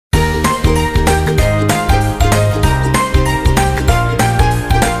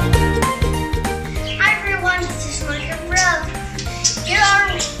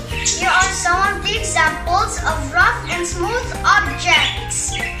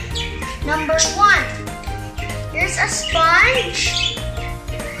number 1. Here's a sponge.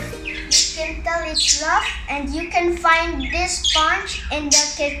 You can tell it's rough, and you can find this sponge in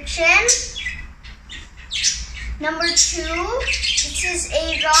the kitchen. Number 2, this is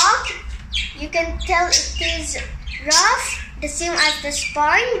a rock. You can tell it is rough, the same as the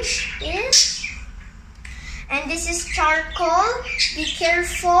sponge is. And this is charcoal. Be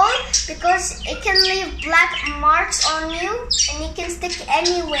careful because it can leave black marks on you and it can stick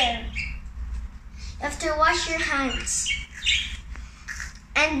anywhere. You have to wash your hands.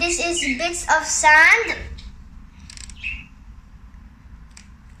 And this is bits of sand.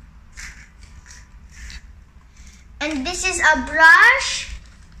 And this is a brush.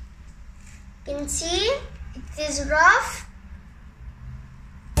 You can see it is rough.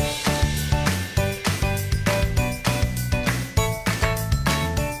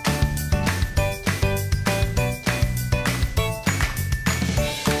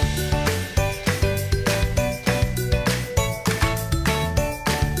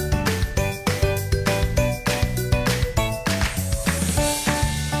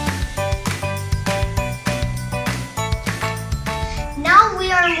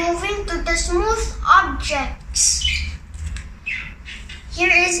 Moving to the smooth objects.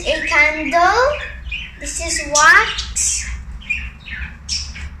 Here is a candle. This is wax.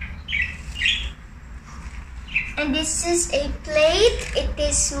 And this is a plate. It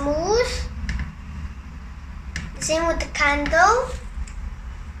is smooth. The same with the candle.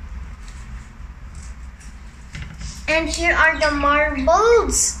 And here are the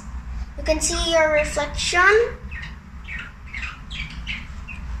marbles. You can see your reflection.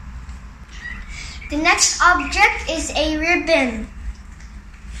 The next object is a ribbon.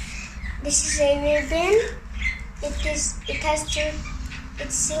 This is a ribbon.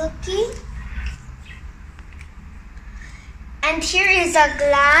 It's silky. And here is a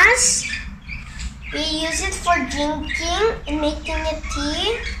glass. We use it for drinking and making a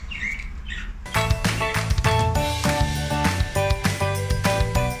tea.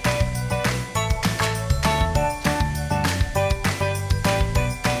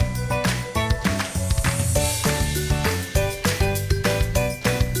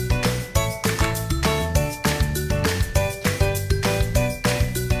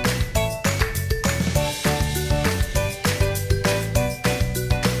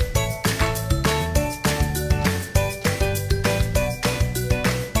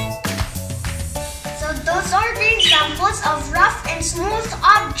 Those are the examples of rough and smooth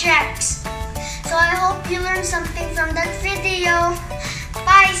objects. So I hope you learned something from that video.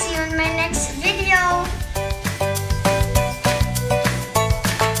 Bye, see you in my next video.